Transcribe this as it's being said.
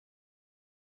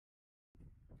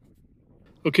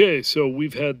Okay, so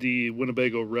we've had the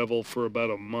Winnebago Revel for about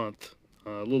a month,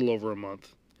 a little over a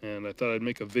month, and I thought I'd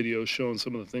make a video showing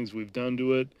some of the things we've done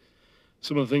to it,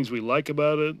 some of the things we like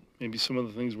about it, maybe some of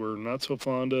the things we're not so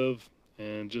fond of,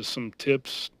 and just some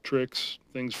tips, tricks,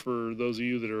 things for those of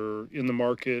you that are in the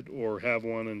market or have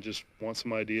one and just want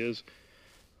some ideas.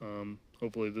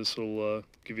 Hopefully this will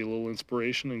give you a little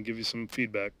inspiration and give you some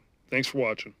feedback. Thanks for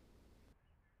watching.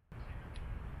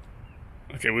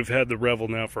 Okay, we've had the Revel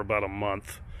now for about a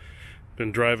month.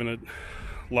 Been driving it,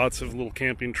 lots of little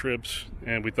camping trips,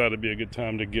 and we thought it'd be a good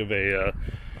time to give a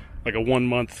like a 1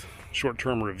 month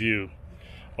short-term review.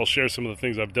 I'll share some of the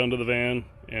things I've done to the van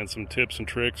and some tips and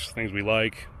tricks, things we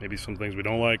like, maybe some things we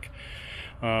don't like.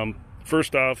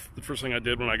 First off, the first thing I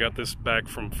did when I got this back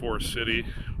from Forest City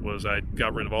was I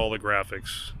got rid of all the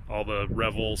graphics, all the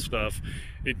Revel stuff.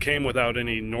 It came without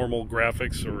any normal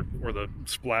graphics or the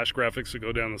splash graphics that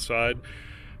go down the side,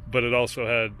 but it also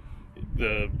had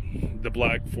the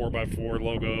black 4x4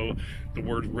 logo, the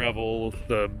word Revel,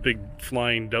 the big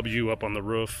flying W up on the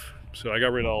roof. So I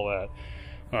got rid of all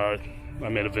that. I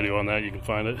made a video on that, you can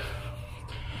find it.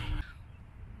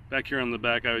 Back here on the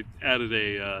back, I added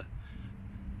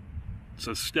it's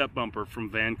a step bumper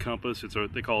from Van Compass.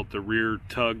 They call it the rear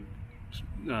tug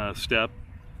step,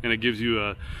 and it gives you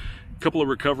a couple of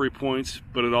recovery points,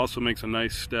 but it also makes a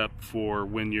nice step for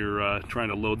when you're trying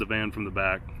to load the van from the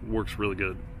back. It works really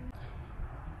good.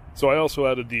 So I also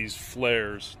added these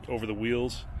flares over the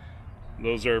wheels.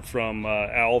 Those are from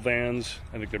Owl Vans.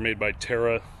 I think they're made by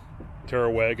Terra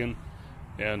Wagon,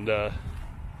 and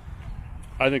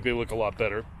I think they look a lot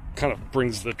better. Kind of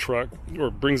brings the truck,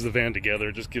 or brings the van together.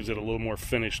 It just gives it a little more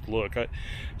finished look. I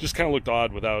just kind of looked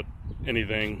odd without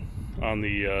anything on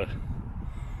the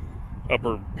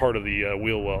upper part of the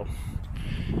wheel well.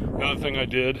 Another thing I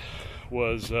did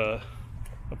was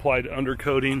applied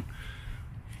undercoating.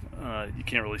 You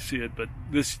can't really see it, but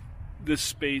this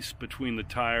space between the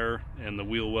tire and the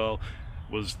wheel well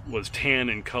was tan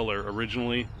in color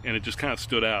originally, and it just kind of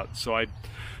stood out. So I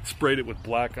sprayed it with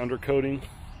black undercoating.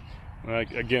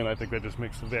 Again, I think that just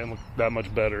makes the van look that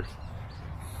much better.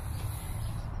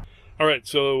 Alright,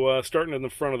 so starting in the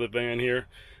front of the van here,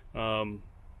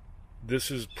 this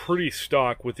is pretty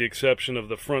stock with the exception of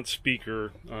the front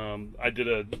speaker. I did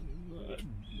a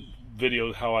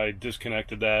video how I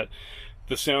disconnected that.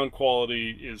 The sound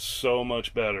quality is so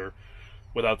much better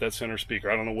without that center speaker.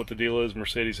 I don't know what the deal is.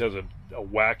 Mercedes has a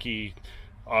wacky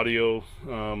audio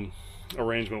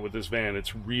arrangement with this van.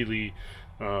 It's really...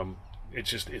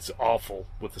 it's awful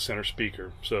with the center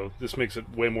speaker, so this makes it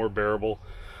way more bearable.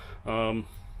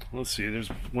 Let's see, there's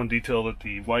one detail that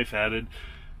the wife added,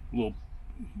 a little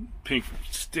pink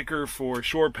sticker for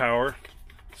shore power,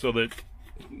 so that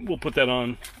we'll put that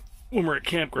on when we're at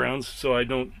campgrounds, so I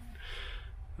don't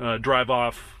drive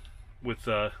off with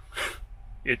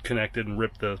it connected and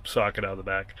rip the socket out of the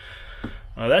back.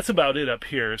 That's about it up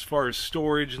here. As far as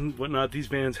storage and whatnot, these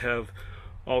vans have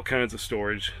all kinds of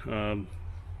storage.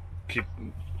 Keep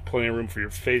plenty of room for your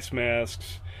face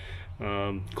masks,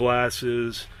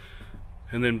 glasses,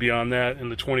 and then beyond that, in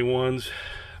the 21s,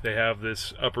 they have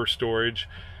this upper storage,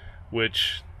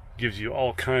 which gives you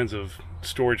all kinds of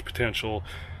storage potential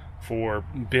for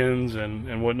bins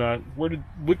and whatnot.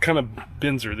 What kind of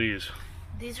bins are these?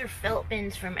 These are felt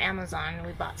bins from Amazon.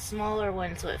 We bought smaller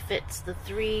ones so it fits the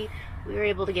 3. We were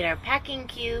able to get our packing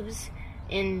cubes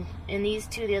in these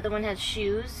 2. The other one has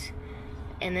shoes.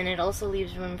 And then it also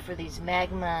leaves room for these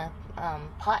Magma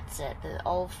pot set that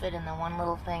all fit in the one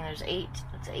little thing. There's 8.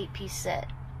 It's an 8-piece set.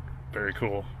 Very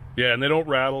cool. Yeah, and they don't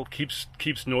rattle.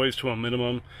 Keeps noise to a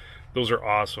minimum. Those are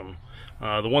awesome.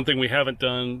 The one thing we haven't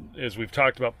done is we've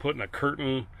talked about putting a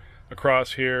curtain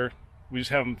across here. We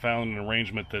just haven't found an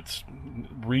arrangement that's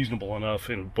reasonable enough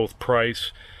in both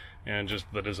price and just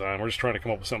the design. We're just trying to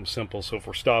come up with something simple. So if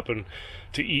we're stopping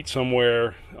to eat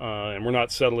somewhere and we're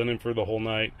not settling in for the whole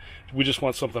night, we just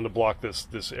want something to block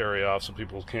this area off so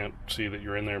people can't see that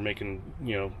you're in there making,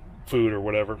 you know, food or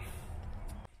whatever.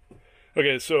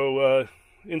 Okay, so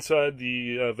inside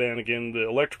the van again, the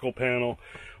electrical panel.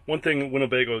 One thing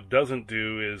Winnebago doesn't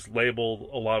do is label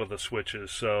a lot of the switches.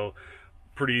 So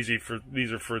pretty easy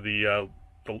these are for the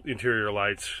interior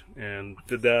lights, and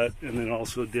did that, and then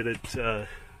also did it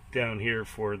down here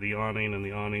for the awning and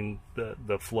the awning,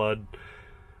 the flood.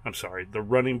 I'm sorry, the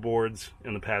running boards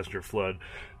and the passenger flood.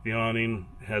 The awning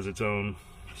has its own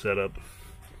setup.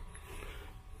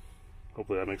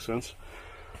 Hopefully that makes sense.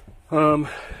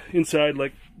 Inside,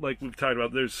 like we've talked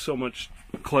about, there's so much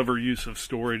clever use of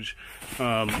storage.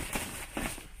 Down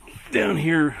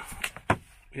here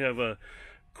we have a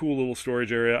cool little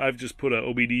storage area. I've just put a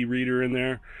OBD reader in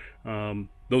there.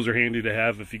 Those are handy to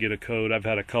have if you get a code. I've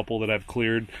had a couple that I've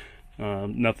cleared.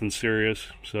 Nothing serious,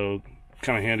 so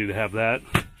kind of handy to have that.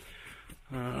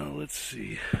 Let's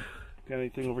see. Got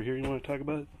anything over here you want to talk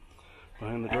about?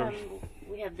 Behind the door?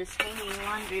 We have this hanging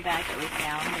laundry bag that we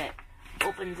found that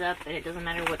opens up, and it doesn't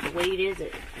matter what the weight is.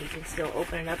 You can still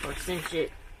open it up or cinch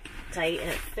it tight, and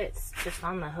it fits just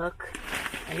on the hook.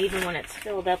 And even when it's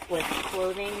filled up with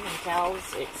clothing and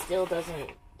towels, it still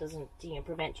doesn't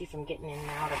prevent you from getting in and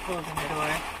out or closing the door.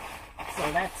 So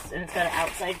and it's got an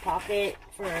outside pocket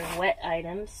for wet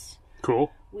items.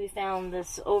 Cool. We found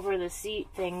this over the seat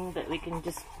thing that we can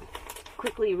just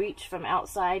quickly reach from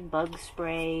outside. Bug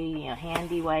spray,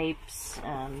 handy wipes,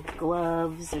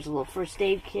 gloves. There's a little first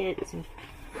aid kit.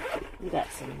 We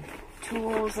got some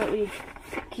tools that we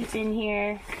keep in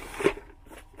here.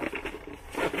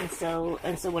 And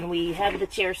so when we have the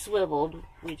chair swiveled,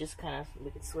 we just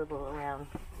we can swivel around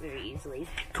very easily.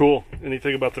 Cool.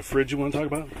 Anything about the fridge you want to talk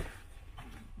about?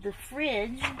 The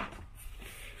fridge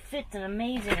fits an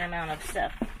amazing amount of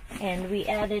stuff, and we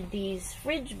added these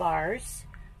fridge bars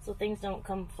so things don't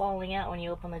come falling out when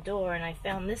you open the door. And I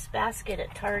found this basket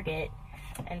at Target,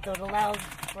 and so it allows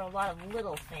for a lot of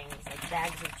little things like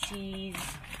bags of cheese,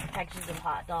 packages of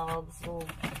hot dogs,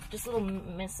 just little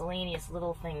miscellaneous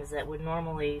little things that would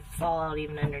normally fall out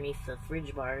even underneath the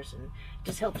fridge bars, and it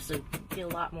just helps to get a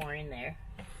lot more in there.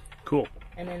 Cool.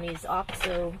 And then these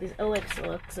OXO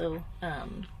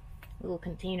little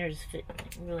containers fit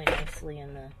really nicely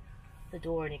in the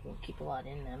door, and you can keep a lot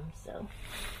in them. So.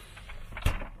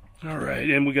 All right,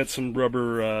 and we got some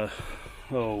rubber,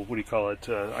 what do you call it,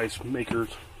 ice makers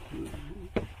in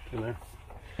there.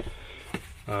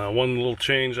 One little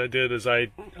change I did is I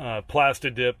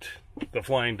plasti dipped the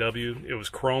Flying W. It was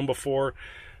chrome before.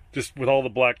 Just with all the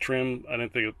black trim, I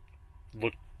didn't think it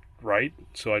looked right,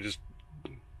 so I just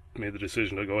made the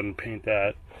decision to go ahead and paint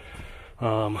that.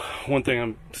 One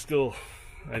thing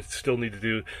I still need to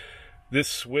do, this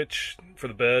switch for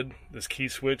the bed, this key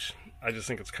switch, I just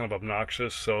think it's kind of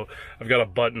obnoxious. So I've got a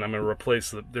button I'm going to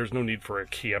replace. There's no need for a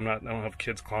key. I don't have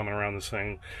kids climbing around this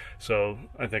thing, so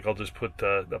I think I'll just put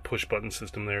a push button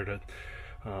system there to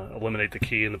eliminate the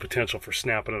key and the potential for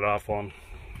snapping it off while I'm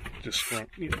just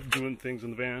doing things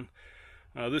in the van.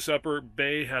 This upper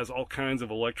bay has all kinds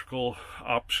of electrical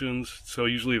options. So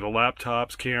usually the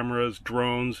laptops, cameras,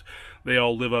 drones, they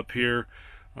all live up here.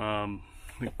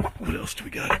 What else do we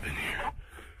got up in here?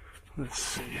 Let's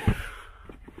see.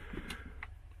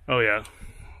 Oh yeah,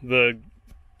 the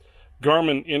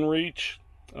Garmin InReach,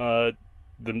 the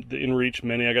InReach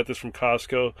Mini. I got this from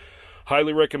Costco.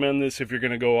 Highly recommend this if you're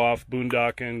going to go off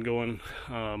boondocking, going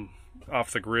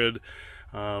off the grid.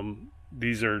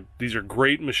 These are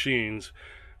great machines,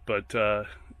 but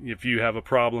if you have a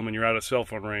problem and you're out of cell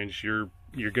phone range,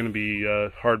 you're going to be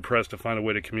hard pressed to find a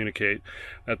way to communicate.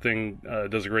 That thing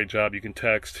does a great job. You can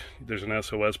text. There's an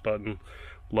SOS button.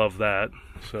 Love that.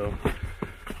 So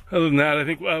other than that, I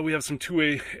think we have some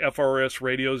 2-way FRS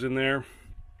radios in there.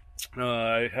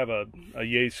 I have a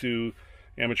Yaesu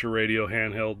amateur radio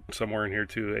handheld somewhere in here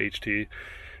too, HT,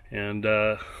 and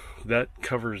that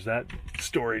covers that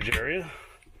storage area.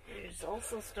 There's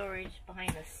also storage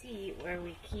behind the seat where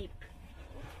we keep.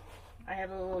 I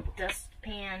have a little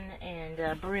dustpan and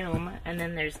a broom, and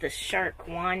then there's the Shark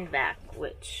wand vac,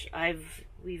 which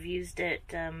we've used it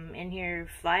in here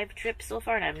 5 trips so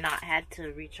far, and I've not had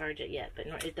to recharge it yet.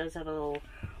 But it does have a little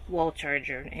wall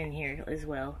charger in here as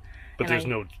well. But there's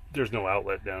no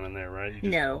outlet down in there, right?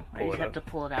 No, I just have to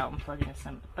pull it out and plug it in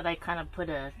some. But I kind of put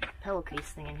a pillowcase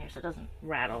thing in here so it doesn't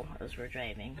rattle as we're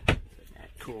driving.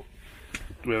 Cool.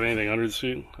 Do we have anything under the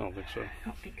seat? I don't think so. I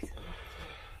don't think so.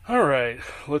 All right,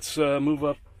 let's move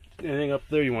up. Anything up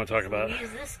there you want to talk about? We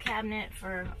use this cabinet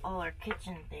for all our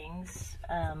kitchen things.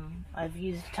 I've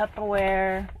used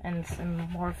Tupperware and some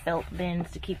more felt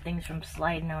bins to keep things from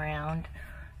sliding around.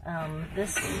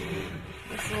 This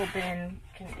little bin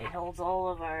it holds all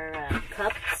of our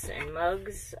cups and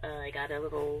mugs. I got a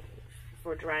little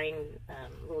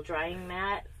drying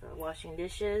mat for washing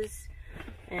dishes,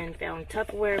 and found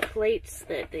Tupperware plates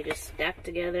that they just stack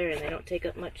together and they don't take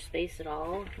up much space at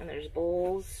all. And there's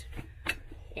bowls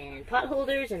and pot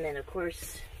holders, and then of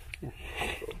course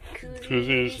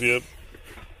koozies. Yep.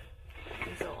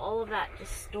 And so all of that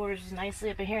just stores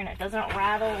nicely up in here, and it doesn't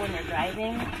rattle when you're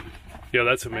driving. Yeah,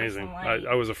 that's amazing.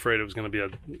 I was afraid it was going to be a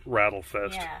rattle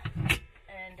fest. Yeah.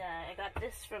 And I got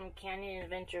this from Canyon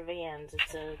Adventure Vans.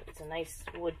 It's a nice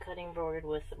wood cutting board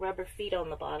with rubber feet on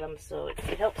the bottom, so it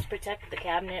helps protect the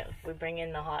cabinet if we bring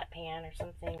in the hot pan or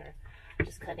something, or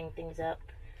just cutting things up.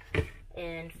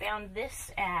 And found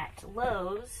this at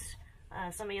Lowe's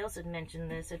Somebody else had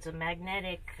mentioned this. It's a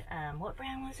magnetic, what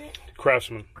brand was it?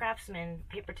 Craftsman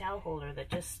paper towel holder that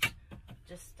just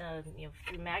you know,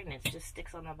 through magnets just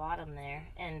sticks on the bottom there.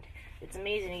 And it's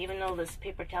amazing, even though this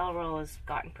paper towel roll has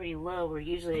gotten pretty low, where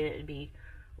usually it'd be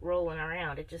rolling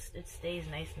around, it stays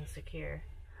nice and secure.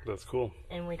 That's cool.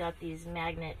 And we got these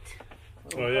magnet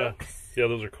hooks. Yeah,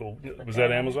 those are cool. Was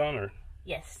that Amazon or?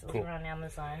 Yes, those were on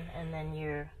Amazon. And then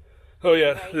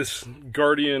this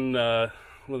Guardian, what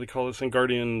do they call this thing?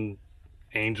 Guardian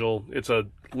Angel. It's a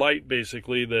light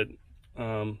basically that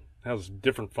has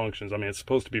different functions. I mean, it's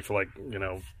supposed to be for, like, you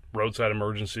know, roadside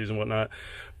emergencies and whatnot,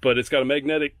 but it's got a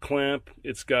magnetic clamp.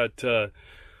 It's got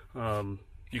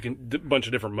you can bunch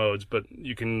of different modes, but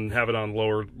you can have it on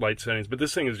lower light settings. But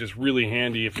this thing is just really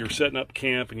handy if you're setting up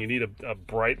camp and you need a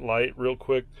bright light real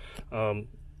quick.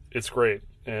 It's great.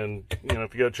 And, you know,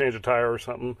 if you got to change a tire or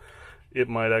something, it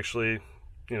might actually,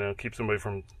 you know, keep somebody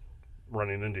from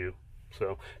running into you.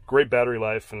 So, great battery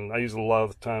life, and I use it a lot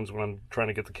of the times when I'm trying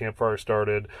to get the campfire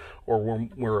started, or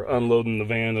when we're unloading the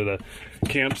van at a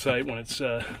campsite when it's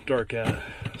dark out.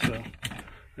 So,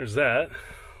 there's that.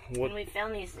 And we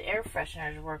found these air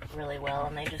fresheners work really well,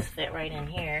 and they just fit right in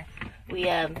here. We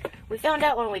found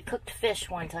out when we cooked fish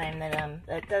one time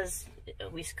that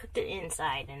we cooked it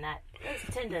inside, and that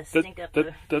does tend to stink up.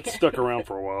 That stuck around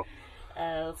for a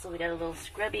while. So we got a little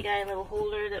scrubby guy, little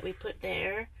holder that we put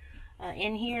there.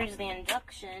 In here is the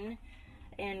induction,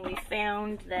 and we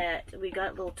found that we got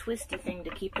a little twisty thing to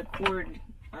keep the cord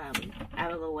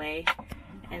out of the way,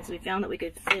 and so we found that we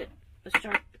could fit a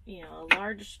sharp, you know, a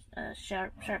large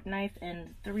sharp knife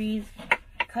and 3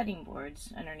 cutting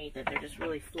boards underneath it. They're just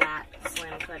really flat,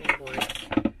 slim cutting boards,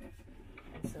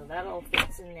 and so that all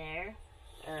fits in there.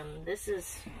 This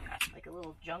is like a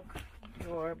little junk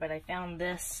drawer, but I found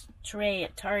this tray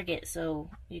at Target, so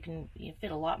you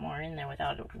fit a lot more in there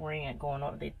without worrying it going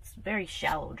over. It's a very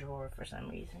shallow drawer for some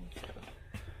reason.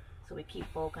 So we keep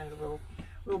all kinds of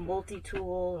little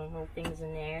multi-tool and little things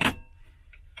in there.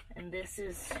 And this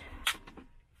is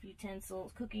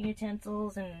utensils, cooking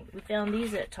utensils, and we found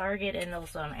these at Target and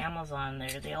also on Amazon.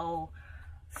 They all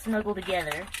snuggle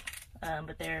together.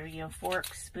 But they're, you know,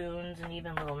 forks, spoons, and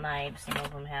even little knives. Some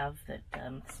of them have that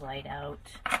slide out.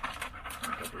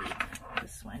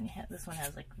 This one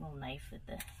has like a little knife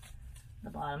at the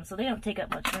bottom, so they don't take up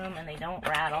much room and they don't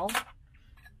rattle.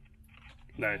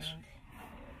 Nice.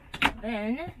 And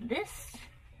then this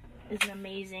is an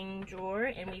amazing drawer,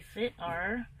 and we fit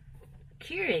our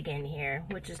Keurig in here,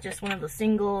 which is just one of the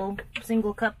single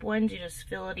cup ones. You just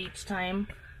fill it each time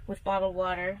with bottled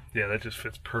water. Yeah, that just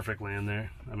fits perfectly in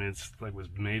there. I mean, it's like was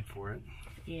made for it.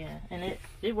 Yeah, and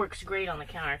it works great on the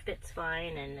counter. It fits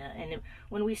fine, and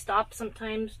when we stop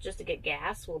sometimes just to get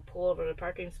gas, we'll pull over to the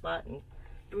parking spot and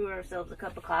brew ourselves a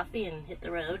cup of coffee and hit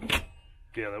the road.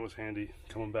 Yeah, that was handy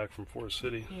coming back from Forest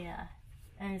City. Yeah,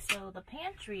 and so the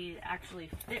pantry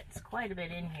actually fits quite a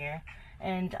bit in here,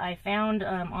 and I found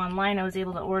online I was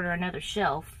able to order another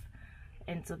shelf,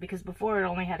 and so because before it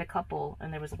only had a couple,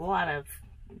 and there was a lot of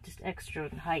just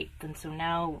extra height, and so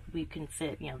now we can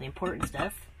fit, you know, the important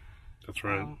stuff. That's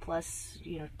right. Plus,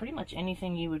 you know, pretty much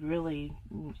anything you would really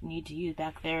need to use.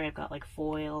 Back there I've got like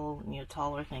foil, you know,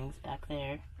 taller things back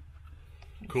there.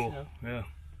 Cool. So, yeah.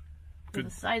 Good.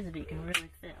 The size of it, you can really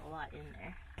fit a lot in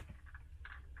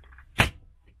there.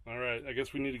 All right, I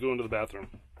guess we need to go into the bathroom.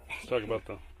 Let's talk about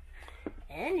the...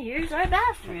 And here's our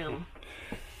bathroom.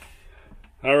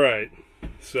 All right,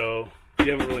 so we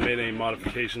haven't really made any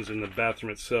modifications in the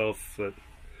bathroom itself, but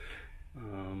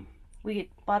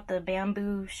we bought the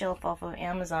bamboo shelf off of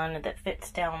Amazon that fits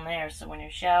down there, so when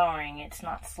you're showering it's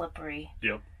not slippery.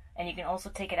 Yep. And you can also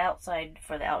take it outside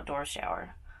for the outdoor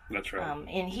shower. That's right.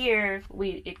 In here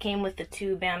it came with the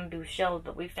 2 bamboo shelves,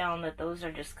 but we found that those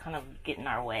are just kind of getting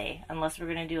our way unless we're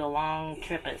going to do a long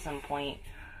trip at some point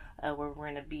where we're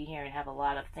going to be here and have a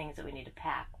lot of things that we need to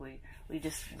pack. We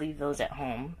just leave those at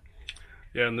home.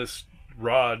 Yeah, and this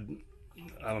rod,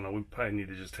 I don't know, we probably need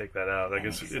to just take that out. I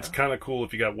guess it's kind of cool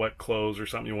if you got wet clothes or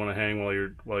something you want to hang while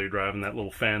you're driving. That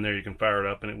little fan there, you can fire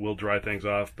it up and it will dry things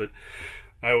off, but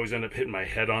I always end up hitting my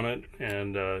head on it,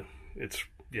 and it's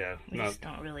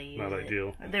don't really use not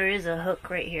ideal. There is a hook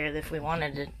right here if we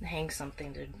wanted to hang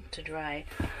something to dry.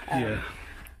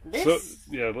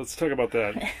 Let's talk about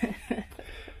that.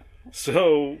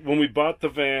 So when we bought the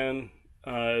van,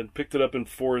 picked it up in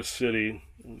Forest City,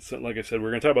 like I said, we're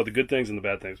going to talk about the good things and the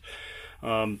bad things.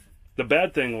 The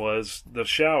bad thing was the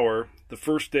shower. The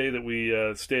first day that we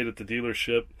stayed at the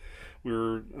dealership,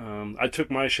 I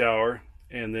took my shower,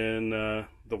 and then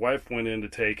the wife went in to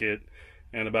take it,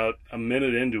 and about a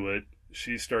minute into it,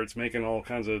 she starts making all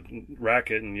kinds of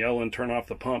racket and yelling, turn off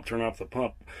the pump, turn off the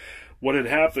pump. what had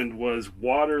happened was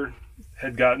water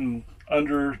had gotten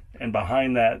under and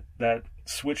behind that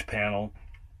switch panel,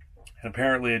 and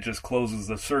apparently it just closes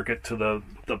the circuit to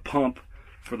the pump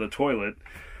for the toilet.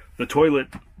 The toilet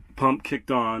pump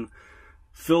kicked on,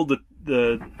 filled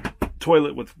the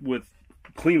toilet with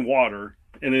clean water,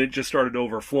 and it just started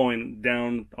overflowing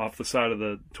down off the side of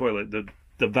the toilet.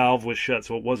 The valve was shut,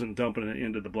 so it wasn't dumping it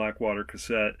into the black water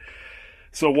cassette.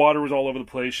 So water was all over the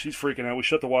place. She's freaking out. We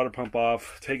shut the water pump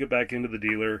off, take it back into the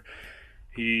dealer.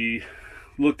 He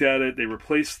looked at it. They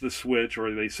replaced the switch,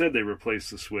 or they said they replaced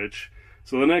the switch.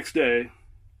 So the next day,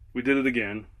 we did it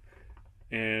again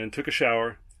and took a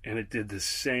shower, and it did the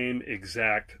same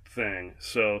exact thing.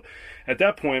 So at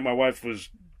that point, my wife was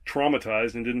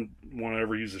traumatized and didn't want to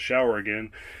ever use the shower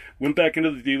again. Went back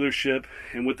into the dealership,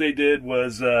 and what they did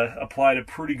was applied a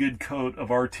pretty good coat of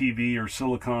RTV or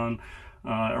silicone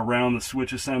around the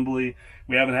switch assembly.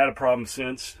 We haven't had a problem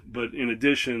since, but in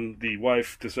addition, the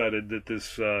wife decided that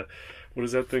this, what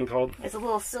is that thing called? It's a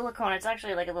little silicone. It's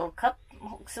actually like a little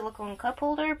silicone cup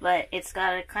holder, but it's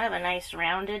got a kind of a nice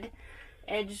rounded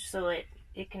edge, so it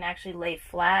can actually lay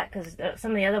flat, because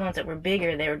some of the other ones that were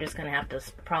bigger, they were just going to have to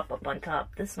prop up on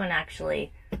top. This one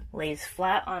actually lays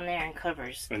flat on there and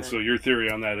covers. And so your theory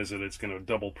on that is that it's going to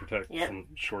double protect from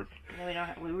short.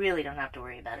 We really don't have to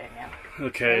worry about it now.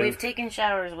 Okay. And we've taken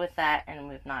showers with that, and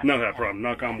we've not had a problem.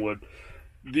 Knock on wood.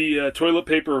 The toilet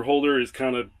paper holder is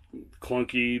kind of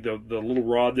clunky. The little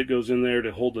rod that goes in there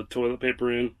to hold the toilet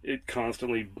paper in, it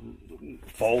constantly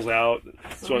falls out.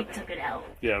 So we took it out.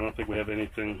 Yeah, I don't think we have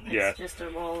anything. It's just a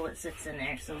roll that sits in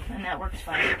there, and that works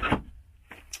fine.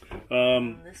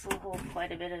 This will hold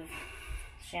quite a bit of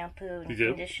shampoo and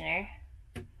conditioner.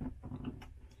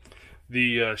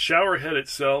 The shower head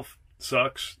itself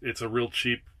sucks. It's a real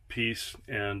cheap piece,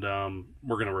 and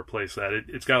we're going to replace that.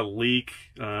 It's got a leak.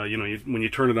 When you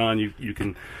turn it on, you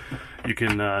can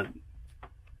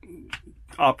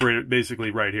operate it basically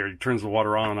right here. It turns the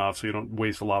water on and off, so you don't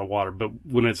waste a lot of water. But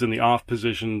when it's in the off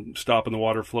position, stopping the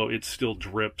water flow, it still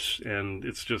drips, and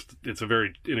it's a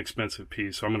very inexpensive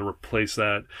piece. So I'm going to replace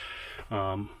that.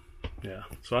 Yeah.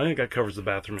 So I think that covers the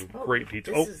bathroom in great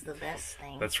detail. This is the best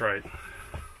thing. That's right.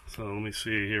 So let me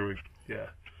see here.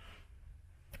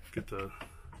 Get the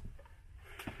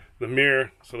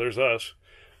mirror. So there's us.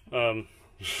 So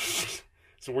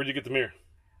where'd you get the mirror?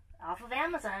 Off of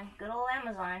Amazon. Good old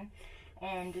Amazon.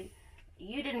 And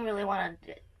you didn't really want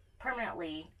to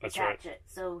permanently attach it.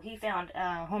 So he found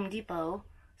Home Depot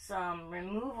some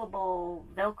removable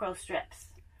Velcro strips.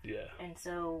 Yeah. And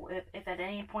so if at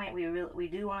any point we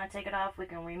do want to take it off, we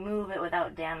can remove it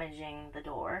without damaging the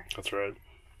door. That's right.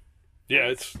 Yeah,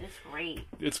 it's great.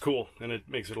 It's cool, and it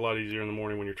makes it a lot easier in the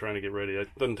morning when you're trying to get ready. It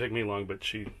doesn't take me long, but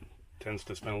she tends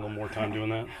to spend a little more time doing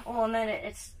that. Well, and then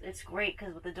it's great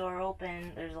because with the door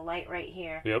open, there's a light right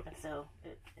here. Yep. And so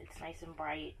it's nice and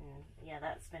bright, and yeah,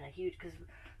 that's been a huge, because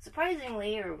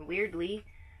surprisingly or weirdly,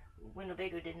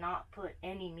 Winnebago did not put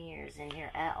any mirrors in here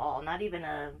at all, not even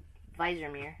a visor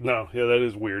mirror. No, yeah, that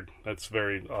is weird. That's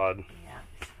very odd. Yeah.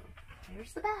 So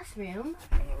here's the bathroom.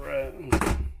 All right.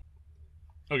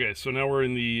 Okay, so now we're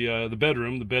in the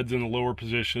bedroom. The bed's in the lower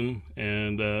position,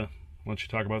 and why don't you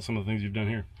talk about some of the things you've done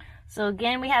here? So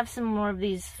again, we have some more of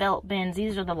these felt bins.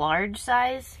 These are the large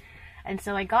size, and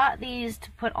so I got these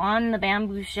to put on the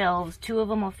bamboo shelves. 2 of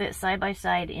them will fit side by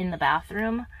side in the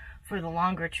bathroom for the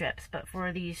longer trips, but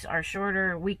for these our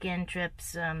shorter weekend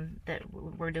trips that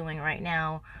we're doing right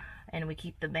now, and we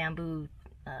keep the bamboo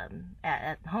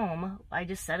at home, I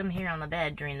just set them here on the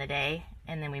bed during the day,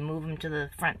 and then we move them to the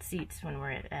front seats when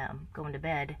we're going to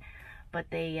bed. But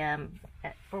they,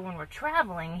 for when we're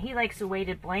traveling, he likes a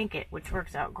weighted blanket, which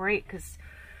works out great because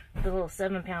the little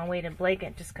 7-pound weighted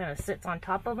blanket just kind of sits on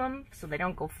top of them, so they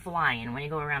don't go flying when you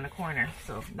go around the corner.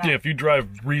 So yeah, if you drive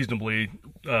reasonably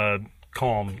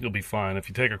calm, you'll be fine. If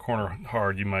you take a corner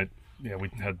hard, you might. Yeah, we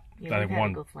had I think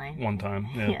one time.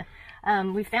 Yeah.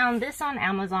 We found this on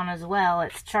Amazon as well.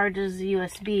 It charges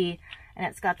USB, and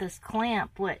it's got this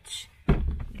clamp, which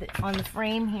on the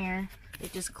frame here,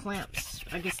 it just clamps,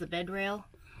 I guess the bed rail.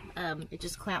 It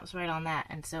just clamps right on that,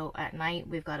 and so at night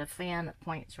we've got a fan that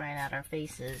points right at our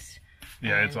faces.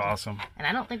 Yeah, it's awesome. And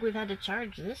I don't think we've had to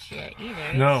charge this yet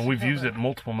either. No, we've used it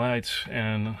multiple nights,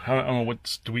 and I don't know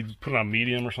do we put it on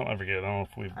medium or something? I forget. I don't know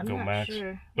if we go max.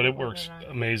 Sure. But it works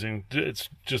amazing. It's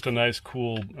just a nice,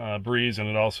 cool breeze, and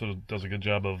it also does a good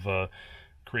job of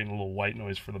creating a little white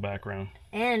noise for the background.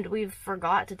 And we've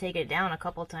forgot to take it down a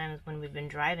couple times when we've been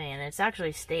driving, and it's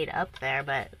actually stayed up there,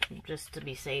 but just to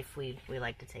be safe, we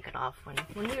like to take it off when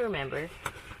we remember.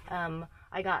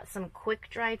 I got some quick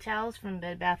dry towels from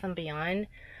Bed Bath & Beyond.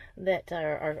 that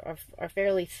are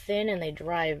fairly thin, and they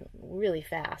dry really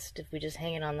fast if we just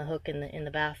hang it on the hook in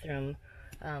the bathroom.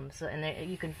 So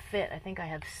you can fit, I think I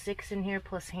have 6 in here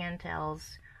plus hand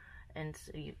towels, and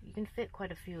so you can fit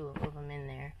quite a few of them in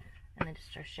there. And then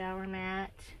just our shower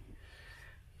mat.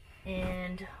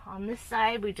 And on this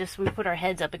side, we put our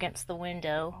heads up against the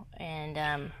window,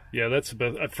 and yeah, that's the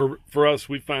best for us.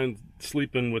 We find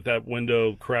sleeping with that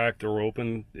window cracked or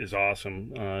open is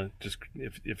awesome. Just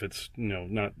if it's, you know,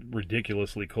 not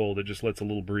ridiculously cold, it just lets a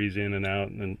little breeze in and out,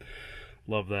 and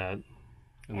love that.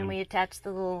 And we attach the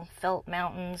little felt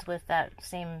mountains with that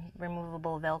same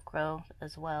removable Velcro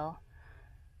as well.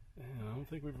 Yeah, I don't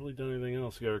think we've really done anything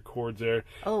else. We got our cords there.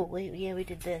 Oh, wait, yeah, we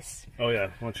did this. Oh, yeah.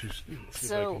 Why don't you see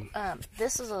so,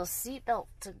 this is a seat belt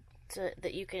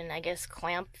that you can, I guess,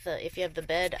 clamp if you have the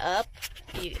bed up.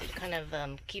 It kind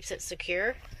of keeps it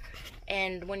secure.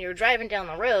 And when you're driving down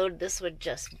the road, this would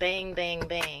just bang, bang,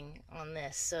 bang on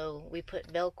this. So we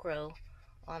put Velcro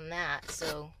on that,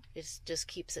 so it just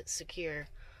keeps it secure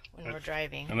when we're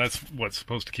driving. And that's what's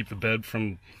supposed to keep the bed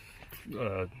from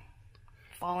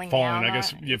falling down. I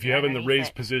guess if you have it in the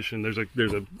raised position, there's a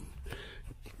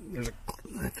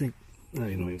I think you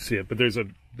don't even see it, but there's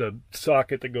the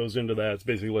socket that goes into that. It's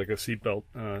basically like a seat belt.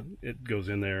 It goes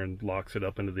in there and locks it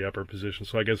up into the upper position.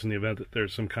 So I guess in the event that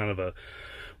there's some kind of a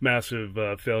massive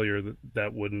failure,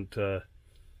 that wouldn't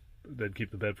that'd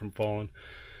keep the bed from falling.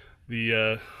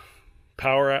 The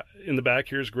power in the back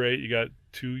here is great. You got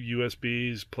 2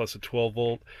 USBs plus a 12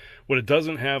 volt. What it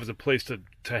doesn't have is a place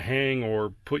to hang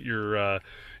or put your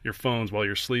phones while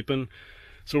you're sleeping.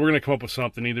 So we're going to come up with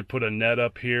something, either put a net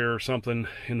up here or something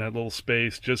in that little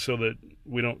space, just so that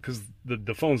we don't, because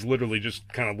the phones literally just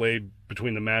kind of lay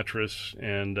between the mattress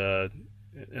and the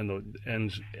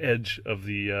edge of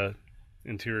the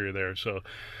interior there. So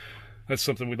that's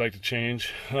something we'd like to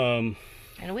change. And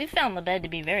we found the bed to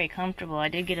be very comfortable. I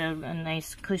did get a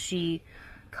nice cushy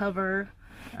cover,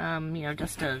 you know,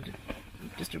 just a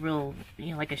real,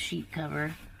 you know, like a sheet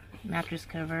cover, mattress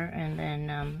cover, and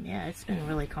then yeah, it's been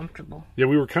really comfortable. Yeah,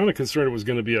 we were kind of concerned it was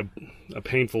going to be a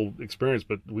painful experience,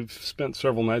 but we've spent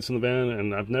several nights in the van,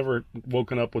 and I've never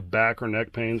woken up with back or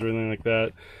neck pains or anything like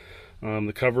that.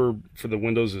 The cover for the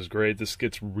windows is great. This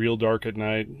gets real dark at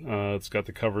night. It's got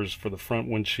the covers for the front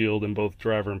windshield and both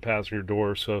driver and passenger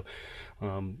doors, so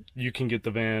you can get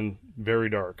the van very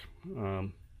dark.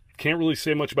 Can't really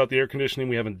say much about the air conditioning.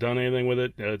 We haven't done anything with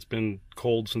it. It's been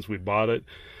cold since we bought it.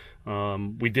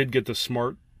 We did get the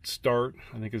Smart Start.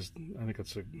 I think it's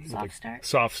a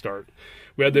soft start.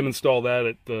 We had them install that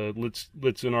at the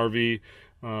Litzen RV,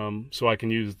 so I can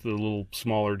use the little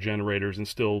smaller generators and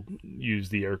still use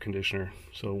the air conditioner,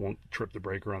 so it won't trip the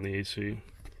breaker on the AC,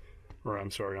 or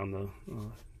I'm sorry, on the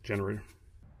generator.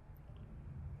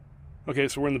 Okay,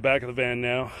 so we're in the back of the van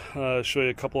now. Show you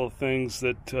a couple of things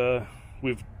that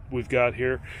we've got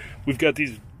here. We've got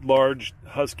these large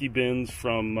Husky bins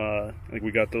from, I think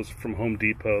we got those from Home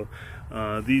Depot.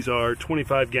 These are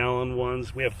 25-gallon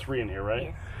ones. We have 3 in here, right?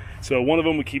 Yes. So one of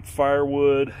them we keep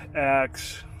firewood,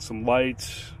 axe, some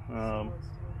lights,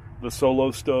 the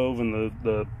solo stove, and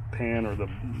the pan, or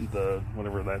the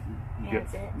whatever that you get.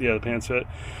 Yeah, the pan set.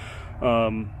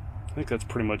 I think that's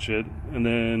pretty much it. And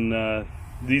then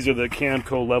these are the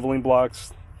Camco leveling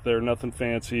blocks. They're nothing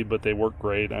fancy, but they work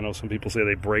great. I know some people say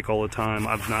they break all the time.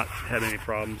 I've not had any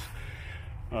problems.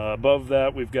 Above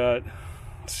that, we've got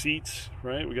seats,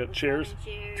 right? We got chairs,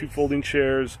 2 folding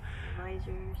chairs.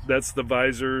 Visors. That's the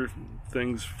visor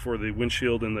things for the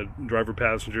windshield and the driver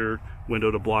passenger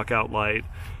window to block out light.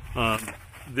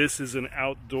 This is an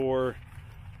outdoor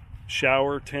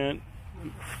shower tent,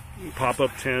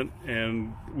 pop-up tent,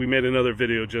 and we made another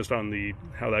video just on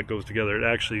how that goes together. It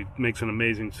actually makes an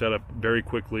amazing setup very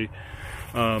quickly.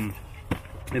 And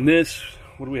this,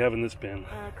 what do we have in this bin?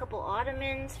 A couple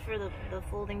ottomans for the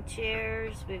folding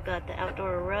chairs. We've got the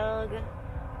outdoor rug.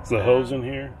 Is the hose in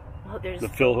here? There's the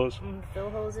fill hose? Fill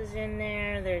hoses in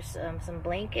there. There's some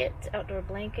blankets, outdoor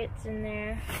blankets in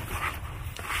there.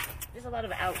 There's a lot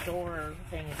of outdoor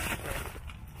things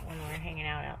when we're hanging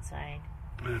out outside.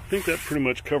 I think that pretty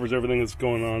much covers everything that's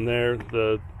going on there.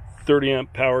 The 30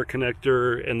 amp power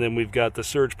connector, and then we've got the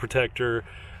surge protector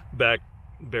back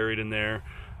buried in there.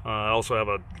 I also have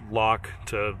a lock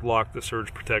to lock the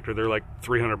surge protector. They're like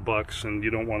 $300, and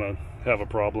you don't want to have a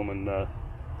problem and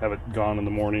have it gone in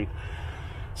the morning.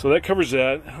 So that covers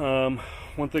that.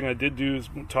 One thing I did do is,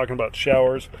 talking about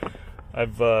showers,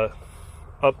 I've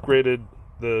upgraded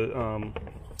the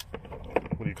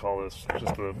what do you call this?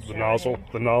 Just the nozzle.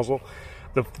 The nozzle.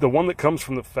 The one that comes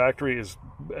from the factory is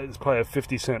it's probably a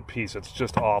 50-cent piece. It's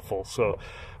just awful. So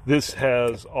this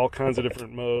has all kinds of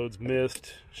different modes: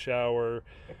 mist, shower.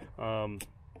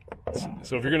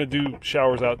 So if you're gonna do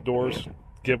showers outdoors,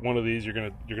 get one of these. You're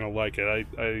gonna like it.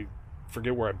 I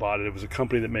forget where I bought it. It was a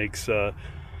company that makes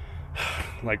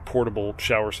like portable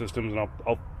shower systems, and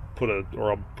I'll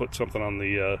put something on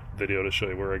the video to show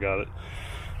you where I got it.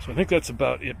 So I think that's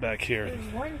about it back here.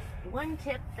 There's one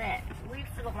tip that we,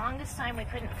 for the longest time, we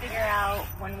couldn't figure out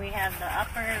when we have the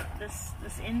upper, this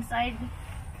inside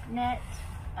net,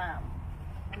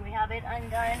 when we have it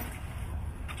undone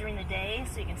during the day,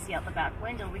 so you can see out the back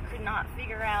window. We could not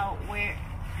figure out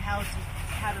how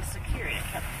to secure it. It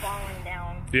kept falling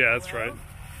down. Yeah, that's right.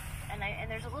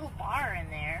 And there's a little bar in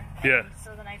there. Yeah.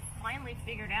 So then I finally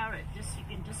figured out you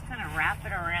can just kind of wrap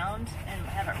it around and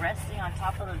have it resting on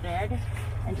top of the bed,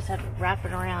 and just have it wrap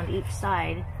it around each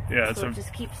side. Yeah, so it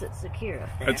just keeps it secure up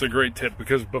there. That's a great tip,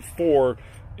 because before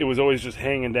it was always just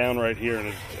hanging down right here,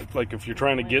 and it's like if you're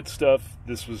trying to get stuff,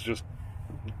 this was just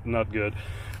not good.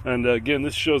 And again,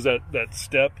 this shows that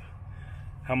step,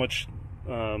 how much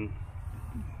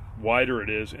wider it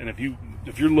is, and if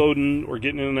you're loading or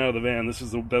getting in and out of the van, this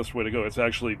is the best way to go. It's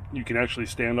actually, you can actually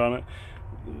stand on it.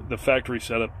 The factory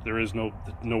setup, there is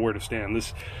nowhere to stand.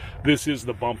 This is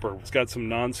the bumper. It's got some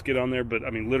non-skid on there, but I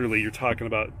mean, literally, you're talking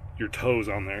about your toes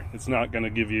on there. It's not going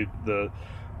to give you the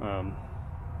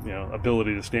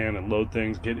ability to stand and load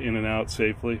things, get in and out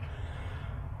safely.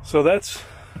 So that's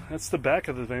the back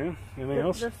of the van. Anything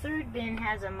else? The third bin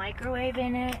has a microwave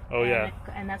in it. Oh, yeah.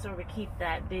 And that's where we keep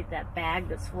that bag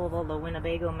that's full of all the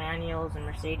Winnebago manuals and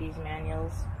Mercedes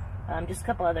manuals. Just a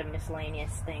couple other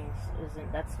miscellaneous things.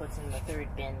 That's what's in the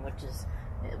third bin, which is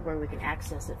where we can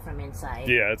access it from inside.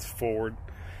 Yeah, it's forward.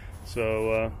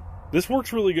 So this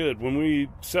works really good. When we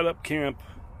set up camp,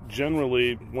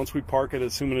 generally, once we park it,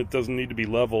 assuming it doesn't need to be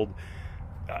leveled,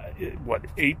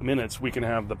 8 minutes we can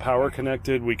have the power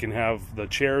connected, we can have the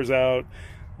chairs out,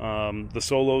 the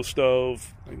solo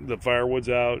stove, the firewood's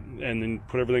out, and then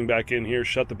put everything back in here,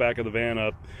 shut the back of the van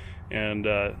up, and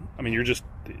I mean, you're just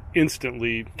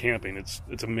instantly camping.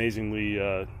 It's amazingly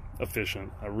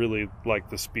efficient. I really like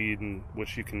the speed in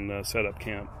which you can set up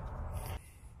camp.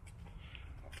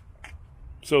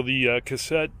 So the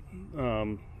cassette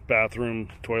bathroom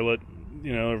toilet,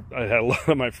 you know, I had a lot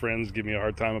of my friends give me a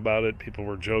hard time about it. People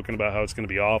were joking about how it's going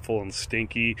to be awful and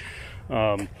stinky.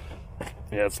 Yeah,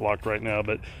 it's locked right now,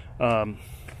 but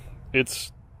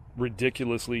it's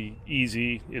ridiculously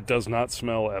easy. It does not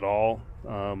smell at all.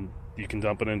 You can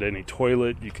dump it into any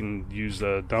toilet. You can use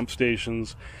dump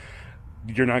stations.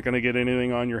 You're not going to get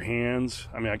anything on your hands.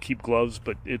 I mean, I keep gloves,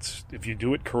 but if you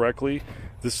do it correctly,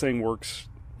 this thing works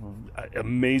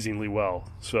amazingly well.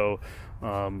 So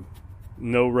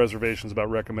no reservations about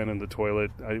recommending the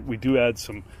toilet. We add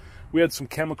some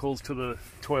chemicals to the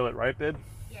toilet, right, babe?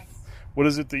 Yes. What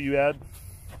is it that you add?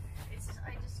 I just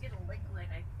get a liquid.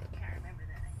 I can't remember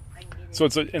that. I can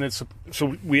get it.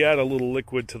 So we add a little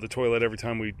liquid to the toilet every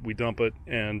time we dump it,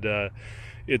 and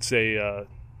it's I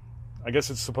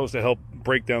guess it's supposed to help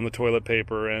break down the toilet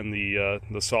paper and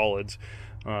the solids.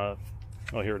 Oh,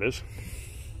 here it is.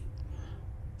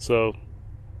 So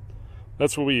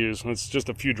that's what we use. It's just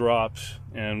a few drops,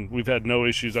 and we've had no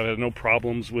issues. I've had no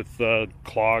problems with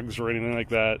clogs or anything like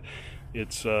that.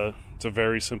 It's a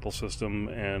very simple system,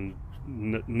 and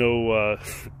no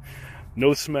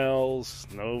smells,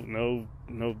 no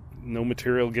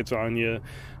material gets on you.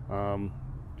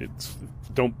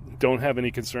 Don't have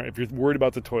any concern. If you're worried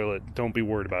about the toilet, don't be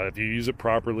worried about it. If you use it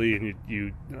properly and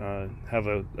you have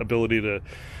a ability to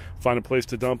find a place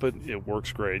to dump it, it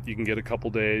works great. You can get a couple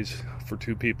days for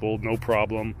 2 people, no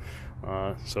problem.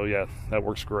 So yeah, that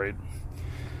works great.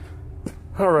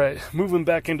 All right, moving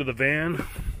back into the van.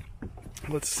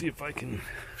 Let's see if I can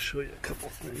show you a couple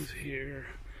things here.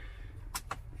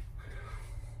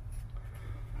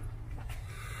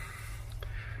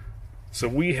 So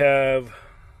we have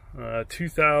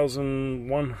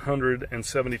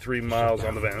 2,173 miles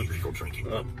on the van.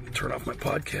 Turn off my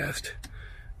podcast.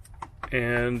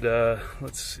 And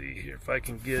let's see here if I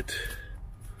can get...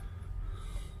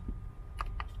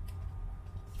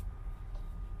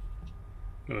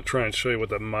 I'm going to try and show you what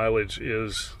the mileage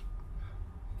is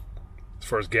as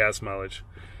far as gas mileage.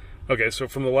 Okay, so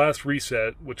from the last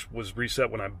reset, which was reset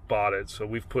when I bought it, so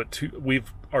we've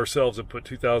ourselves have put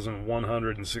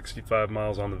 2,165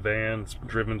 miles on the van. It's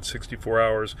driven 64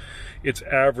 hours. It's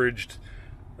averaged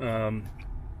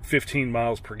 15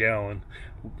 miles per gallon,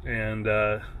 and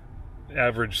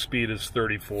average speed is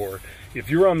 34. If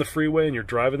you're on the freeway and you're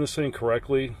driving this thing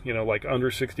correctly, you know, like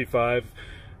under 65,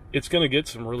 it's going to get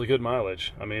some really good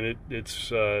mileage. I mean,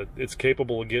 it's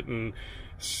capable of getting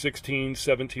 16,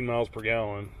 17 miles per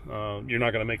gallon. You're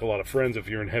not going to make a lot of friends if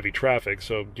you're in heavy traffic,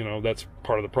 so you know that's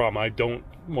part of the problem. I don't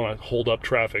want to hold up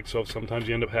traffic, so sometimes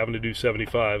you end up having to do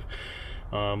 75.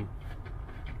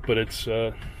 But it's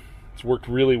worked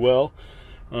really well.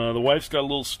 The wife's got a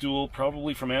little stool,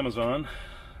 probably from Amazon,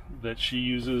 that she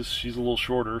uses. She's a little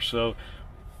shorter, so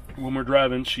when we're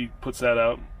driving, she puts that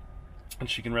out, and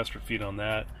she can rest her feet on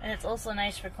that. And it's also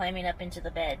nice for climbing up into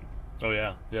the bed. Oh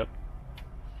yeah, yep.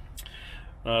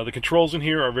 The controls in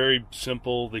here are very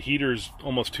simple. The heater's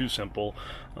almost too simple.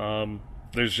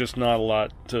 There's just not a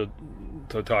lot to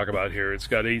talk about here. It's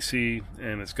got AC,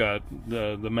 and it's got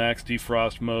the max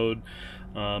defrost mode.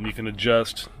 You can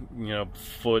adjust, you know,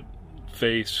 foot,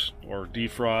 face, or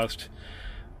defrost,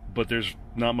 but there's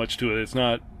not much to it. It's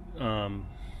not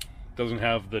doesn't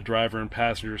have the driver and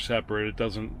passenger separate. It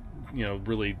doesn't, you know,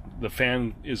 really. The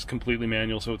fan is completely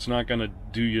manual, so it's not going to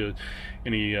do you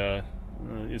any.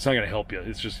 It's not going to help you.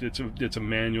 It's just it's a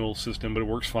manual system, but it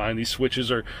works fine. These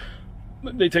switches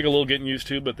they take a little getting used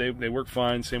to, but they work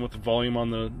fine. Same with the volume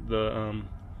on the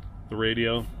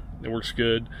radio. It works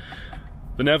good.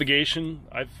 The navigation,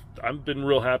 I've been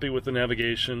real happy with the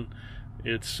navigation.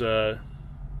 It's I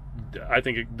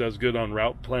think it does good on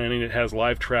route planning. It has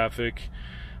live traffic.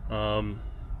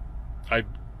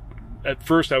 At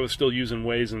first I was still using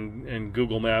Waze and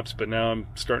Google Maps, but now I'm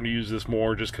starting to use this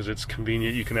more just because it's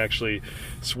convenient. You can actually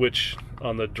switch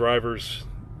on the driver's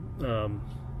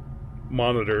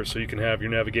monitor, so you can have your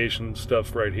navigation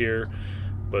stuff right here.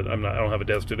 But I don't have a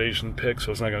destination pick,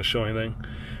 so it's not going to show anything.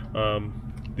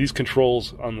 These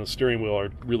controls on the steering wheel are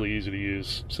really easy to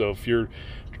use. So if you're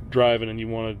driving and you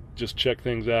want to just check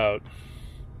things out,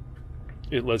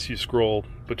 it lets you scroll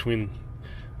between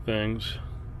things.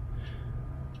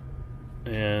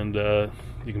 And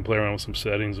you can play around with some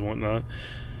settings and whatnot.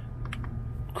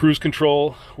 Cruise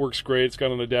control works great. It's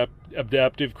got an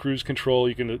adaptive cruise control.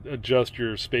 You can adjust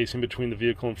your spacing between the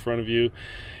vehicle in front of you.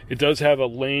 It does have a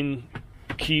lane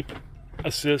keep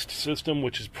assist system,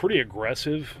 which is pretty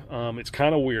aggressive. It's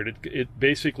kind of weird. It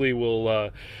basically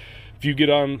will, if you get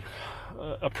on,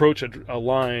 approach a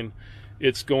line,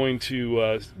 it's going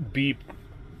to beep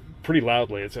pretty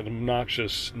loudly. It's an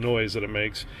obnoxious noise that it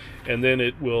makes, and then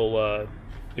it will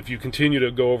if you continue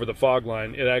to go over the fog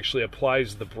line, it actually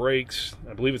applies the brakes.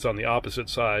 I believe it's on the opposite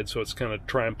side, so it's kind of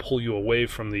try and pull you away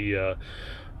from the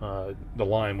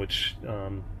line, which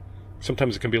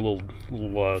sometimes it can be a little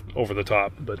over the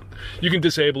top, but you can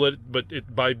disable it, but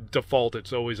by default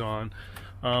it's always on.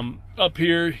 Up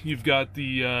here you've got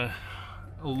the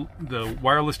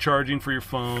wireless charging for your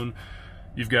phone.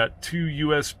 You've got 2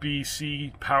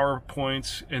 USB-C power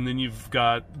points, and then you've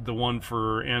got the one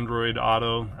for Android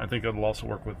Auto. I think it'll also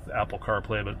work with Apple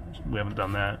CarPlay, but we haven't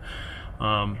done that.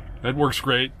 That works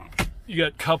great. You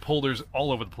got cup holders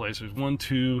all over the place. There's 1,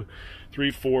 2,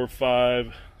 3, 4,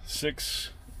 5, 6,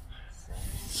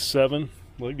 7.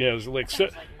 Yeah, there's like 9.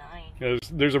 Yeah,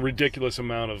 there's a ridiculous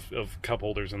amount of cup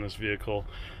holders in this vehicle.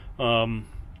 Not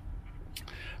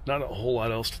a whole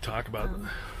lot else to talk about.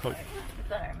 We've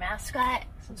got our mascot,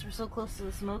 since we're so close to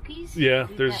the Smokies. Yeah,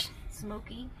 We've got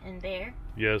Smokey and Bear.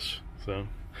 Yes, so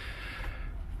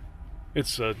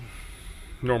it's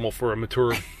normal for a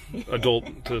mature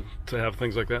adult to have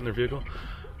things like that in their vehicle.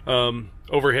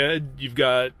 Overhead, you've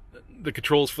got the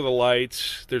controls for the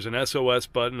lights. There's an SOS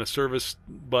button, a service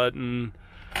button.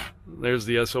 There's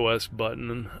the SOS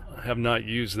button. I have not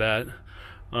used that.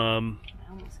 I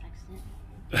almost texted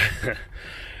it.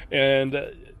 And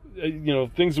you know,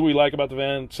 things that we like about the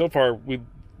van so far, we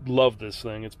love this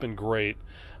thing. It's been great.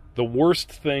 The worst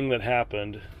thing that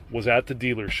happened was at the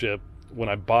dealership when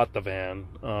I bought the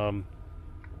van.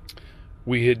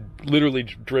 We had literally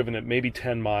driven it maybe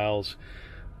 10 miles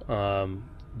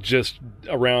just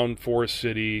around Forest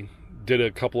City, did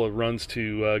a couple of runs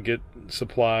to get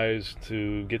supplies,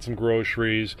 to get some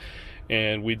groceries,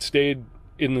 and we'd stayed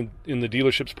in the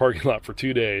dealership's parking lot for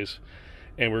 2 days,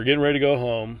 and we were getting ready to go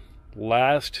home.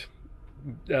 Last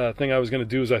thing I was going to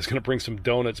do is I was going to bring some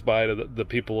donuts by to the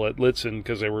people at Litzen,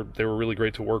 because they were really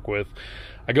great to work with.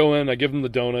 I go in, I give them the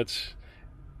donuts,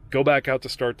 go back out to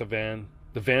start the van.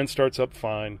 The van starts up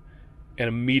fine, and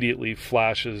immediately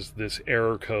flashes this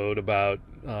error code about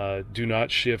do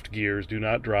not shift gears, do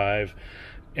not drive,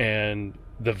 and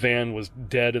the van was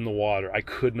dead in the water. I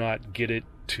could not get it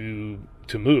to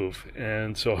move,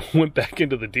 and so I went back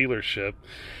into the dealership.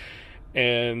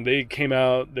 And they came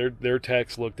out, their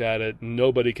techs looked at it,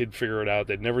 nobody could figure it out.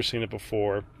 They'd never seen it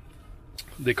before.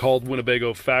 They called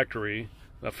Winnebago factory.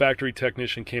 A factory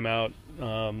technician came out,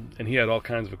 and he had all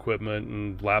kinds of equipment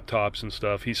and laptops and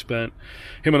stuff. Him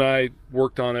and I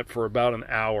worked on it for about an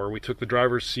hour. We took the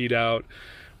driver's seat out,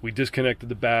 We disconnected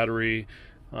the battery,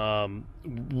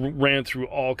 ran through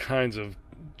all kinds of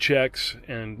checks,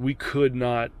 and we could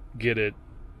not get it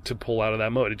to pull out of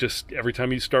that mode. It just, every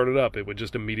time you start it up, it would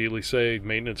just immediately say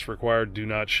maintenance required, do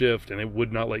not shift, and it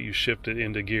would not let you shift it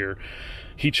into gear.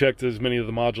 He checked as many of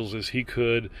the modules as he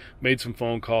could, made some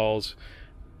phone calls.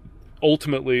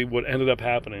 Ultimately, what ended up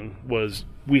happening was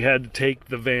we had to take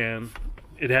the van.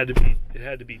 It had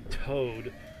to be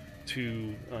towed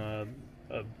to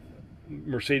a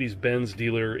Mercedes-Benz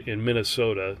dealer in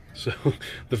Minnesota. So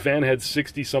the van had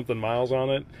 60-something miles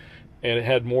on it, and it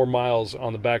had more miles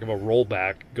on the back of a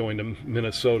rollback going to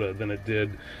Minnesota than it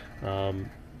did of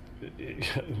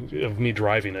me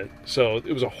driving it. So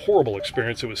it was a horrible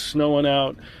experience. It was snowing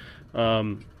out.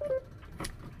 The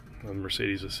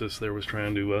Mercedes Assist there was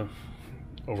trying to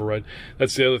override.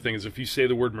 That's the other thing, is if you say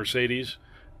the word Mercedes,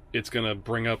 it's going to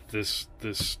bring up this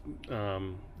it's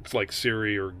like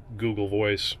Siri or Google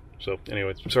Voice. So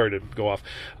anyway, sorry to go off.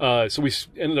 So we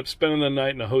ended up spending the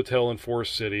night in a hotel in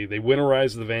Forest City. They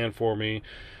winterized the van for me.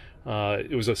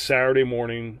 It was a Saturday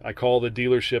morning. I called the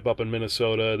dealership up in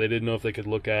Minnesota. They didn't know if they could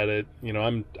look at it. You know,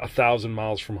 I'm 1,000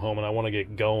 miles from home and I want to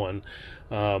get going.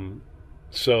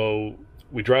 So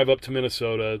we drive up to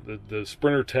Minnesota. The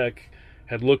Sprinter tech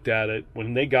had looked at it.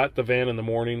 When they got the van in the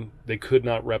morning, they could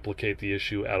not replicate the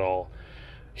issue at all.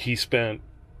 He spent,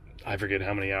 I forget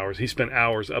how many hours. He spent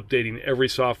hours updating every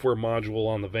software module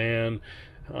on the van,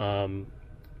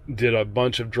 did a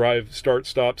bunch of drive, start,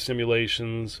 stop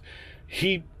simulations.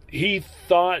 He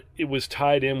thought it was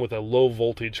tied in with a low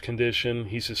voltage condition.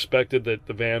 He suspected that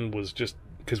the van was just,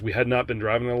 because we had not been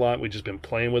driving a lot, we'd just been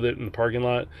playing with it in the parking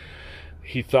lot.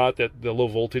 He thought that the low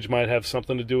voltage might have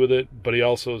something to do with it, but he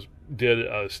also did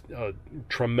a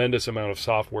tremendous amount of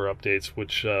software updates,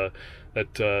 which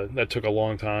that took a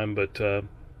long time. But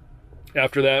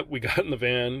after that, we got in the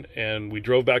van and we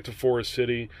drove back to Forest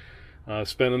City,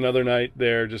 spent another night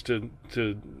there just to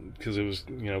because it was,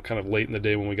 you know, kind of late in the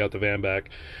day when we got the van back.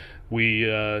 We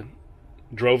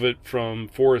drove it from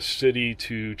Forest City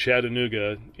to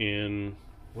Chattanooga in,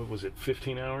 what was it,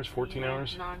 15 hours, 14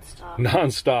 hours?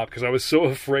 Non-stop, because I was so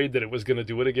afraid that it was going to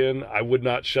do it again. I would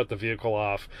not shut the vehicle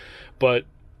off. But,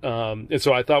 and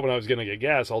so I thought when I was going to get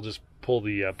gas, I'll just pull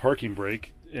the parking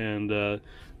brake and,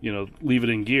 you know, leave it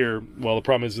in gear. Well, the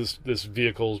problem is this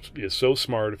vehicle is so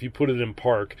smart. If you put it in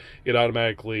park, it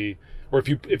automatically, or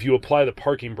if you apply the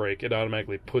parking brake, it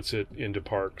automatically puts it into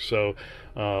park. So,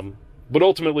 but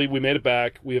ultimately, we made it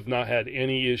back. We have not had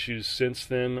any issues since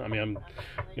then. I mean,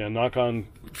 knock on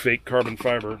fake carbon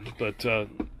fiber, but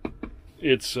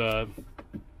it's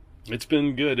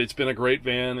been good. It's been a great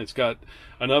van. It's got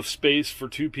enough space for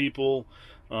two people.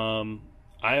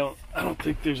 I don't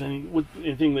think there's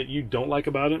anything that you don't like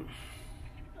about it.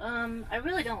 I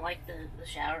really don't like the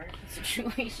shower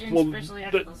situation, well, especially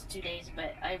after those 2 days.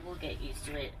 But I will get used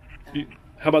to it.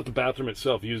 How about the bathroom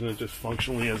itself? Using it just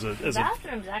functionally as a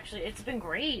bathroom's actually, it's been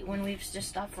great when we've just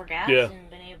stopped for gas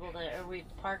and been able to, or we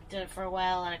parked it for a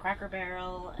while on a Cracker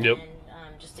Barrel and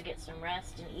just to get some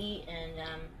rest and eat. And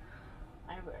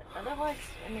otherwise,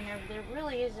 I mean, there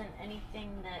really isn't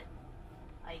anything that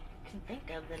I can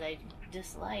think of that I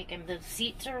dislike. And the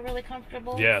seats are really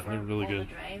comfortable. Yeah, they're really good.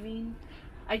 The driving.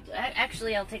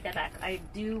 Actually, I'll take that back. I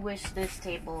do wish this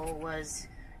table was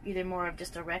either more of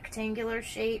just a rectangular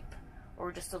shape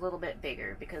or just a little bit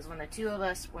bigger, because when the two of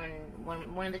us, when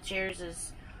one of the chairs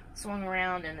is swung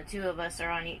around and the two of us are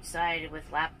on each side with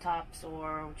laptops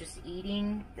or just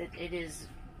eating, it is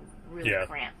really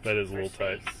cramped. That is a little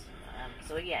tight.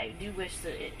 So yeah, I do wish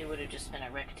that it would have just been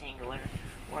a rectangular,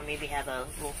 or maybe have a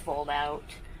little fold out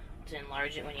to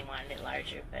enlarge it when you wanted it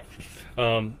larger. But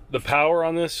the power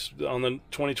on this, on the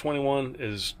 2021,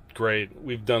 is great.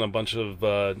 We've done a bunch of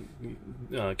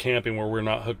camping where we're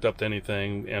not hooked up to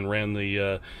anything and ran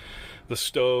the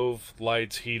stove,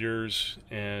 lights, heaters,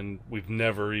 and we've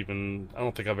never even, I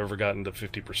don't think I've ever gotten to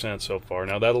 50% so far.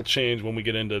 Now that'll change when we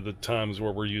get into the times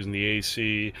where we're using the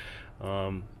AC,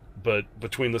 but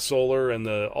between the solar and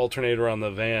the alternator on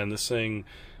the van, this thing,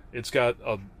 it's got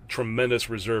a tremendous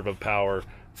reserve of power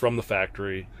from the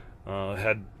factory.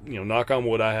 Had, knock on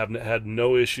wood, I have had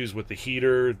no issues with the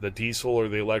heater, the diesel, or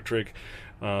the electric.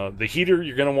 The heater,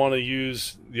 you're going to want to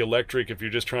use the electric if you're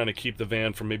just trying to keep the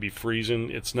van from maybe freezing.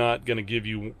 It's not going to give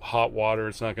you hot water.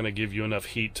 It's not going to give you enough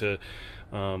heat to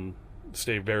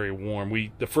stay very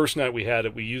warm. The first night we had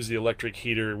it, we used the electric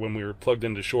heater when we were plugged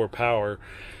into shore power,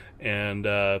 and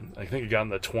I think it got in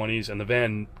the 20s, and the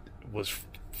van was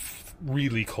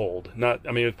really cold. It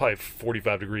was probably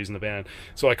 45 degrees in the van.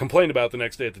 So I complained about it the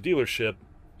next day at the dealership,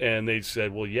 and they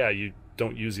said, well, yeah, you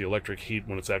don't use the electric heat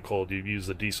when it's that cold. You use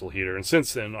the diesel heater. And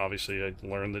since then, obviously, I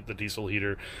learned that the diesel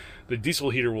heater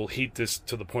will heat this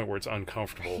to the point where it's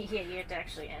uncomfortable. Yeah, you have to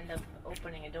actually end up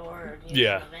opening a door or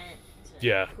yeah. A vent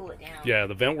to cool it down. Yeah,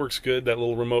 the vent works good. That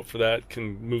little remote for that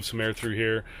can move some air through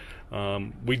here.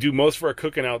 We do most of our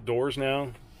cooking outdoors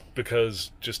now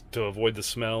because just to avoid the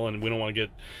smell, and we don't want to get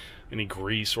any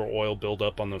grease or oil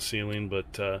buildup on the ceiling.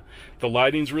 But the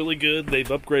lighting's really good. They've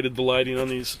upgraded the lighting on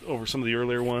these over some of the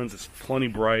earlier ones. It's plenty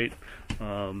bright.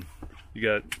 You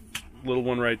got a little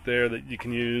one right there that you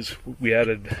can use. We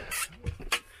added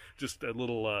just a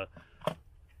little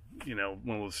you know,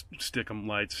 one of those stick-em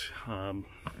lights.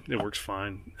 It works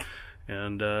fine.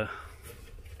 And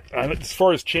as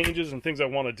far as changes and things I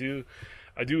want to do,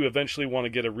 I do eventually want to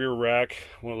get a rear rack,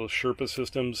 one of those Sherpa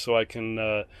systems, so I can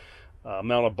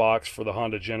mount a box for the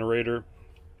Honda generator.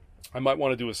 I might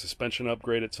want to do a suspension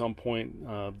upgrade at some point.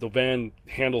 The van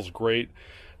handles great,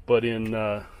 but in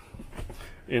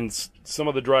some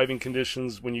of the driving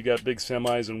conditions, when you got big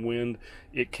semis and wind,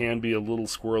 it can be a little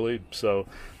squirrely. So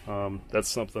that's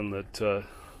something that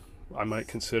I might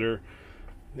consider.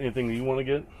 Anything that you want to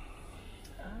get?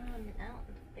 I don't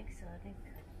think so. I think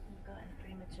we've gotten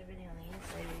pretty much everything on the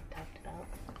inside we talked about.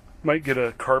 Might get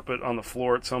a carpet on the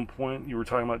floor at some point. You were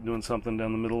talking about doing something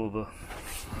down the middle of the...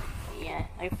 Yeah,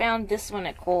 I found this one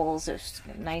at Kohl's. It's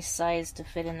a nice size to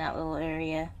fit in that little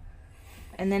area.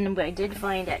 And then I did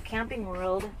find at Camping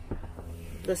World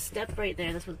the step right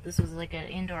there. This was like an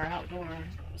indoor-outdoor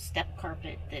step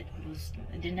carpet that was,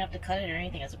 I didn't have to cut it or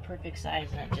anything. It's a perfect size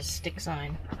and it just sticks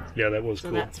on. Yeah, that was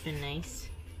cool. So that's been nice.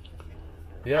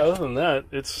 Yeah, other than that,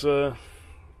 it's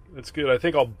good. I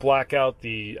think I'll black out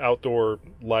the outdoor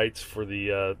lights for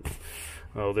the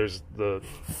there's the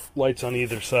lights on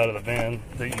either side of the van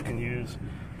that you can use.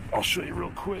 I'll show you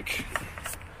real quick.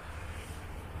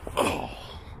 Oh.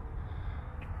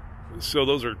 So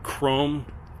those are chrome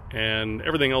and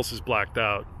everything else is blacked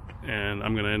out, and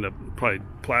I'm going to end up probably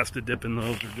plastic dipping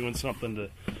those or doing something to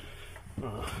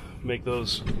make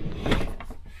those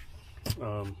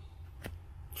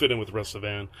fit in with the rest of the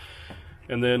van.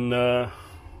 And then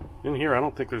in here, I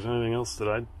don't think there's anything else that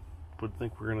I would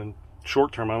think we're going to,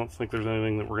 short term, I don't think there's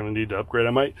anything that we're going to need to upgrade.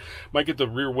 I might get the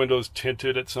rear windows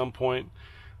tinted at some point,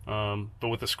 but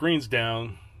with the screens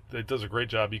down, it does a great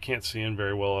job. You can't see in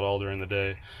very well at all during the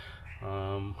day.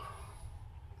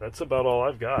 That's about all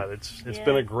I've got. It's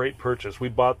been a great purchase. We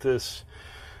bought this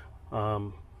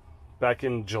back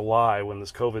in July when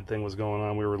this COVID thing was going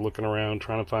on. We were looking around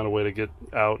trying to find a way to get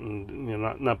out and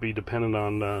not be dependent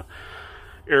on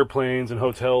airplanes and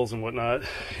hotels and whatnot,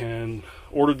 and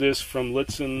ordered this from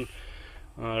Litson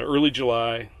early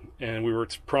July, and we were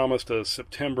promised a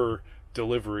September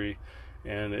delivery,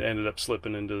 and it ended up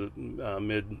slipping into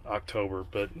mid-October,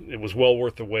 but it was well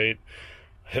worth the wait.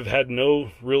 Have had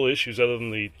no real issues other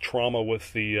than the trauma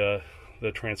with the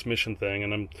transmission thing,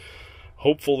 and I'm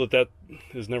hopeful that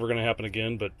is never going to happen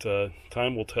again, but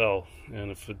time will tell. And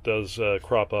if it does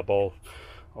crop up, I'll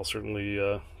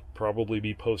certainly probably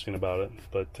be posting about it.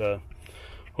 But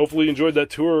hopefully you enjoyed that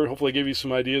tour. Hopefully I gave you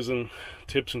some ideas and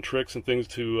tips and tricks and things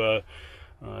to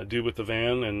do with the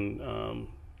van. And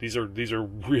these are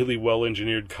really well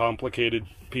engineered, complicated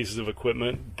pieces of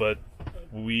equipment, but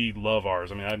we love ours.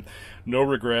 I mean, I have no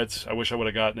regrets. I wish I would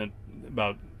have gotten it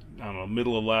about, I don't know,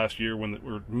 middle of last year,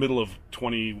 or middle of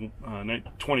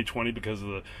 2020 because of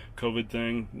the COVID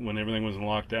thing, when everything was in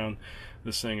lockdown.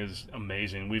 This thing is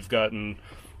amazing. We've gotten,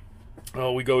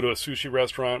 we go to a sushi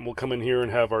restaurant, we'll come in here and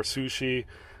have our sushi.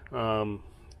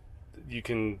 You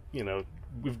can,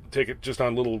 we take it just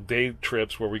on little day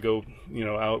trips where we go,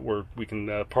 out where we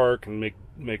can park and make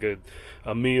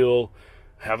a meal,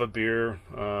 have a beer.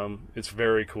 It's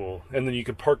very cool. And then you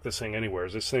can park this thing anywhere.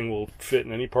 This thing will fit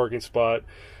in any parking spot.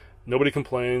 Nobody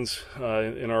complains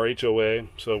in our HOA.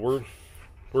 So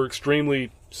we're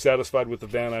extremely satisfied with the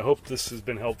van. I hope this has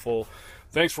been helpful.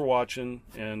 Thanks for watching,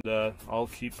 and I'll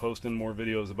keep posting more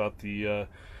videos about the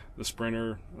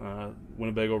Sprinter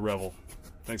Winnebago Revel.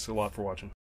 Thanks a lot for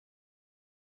watching.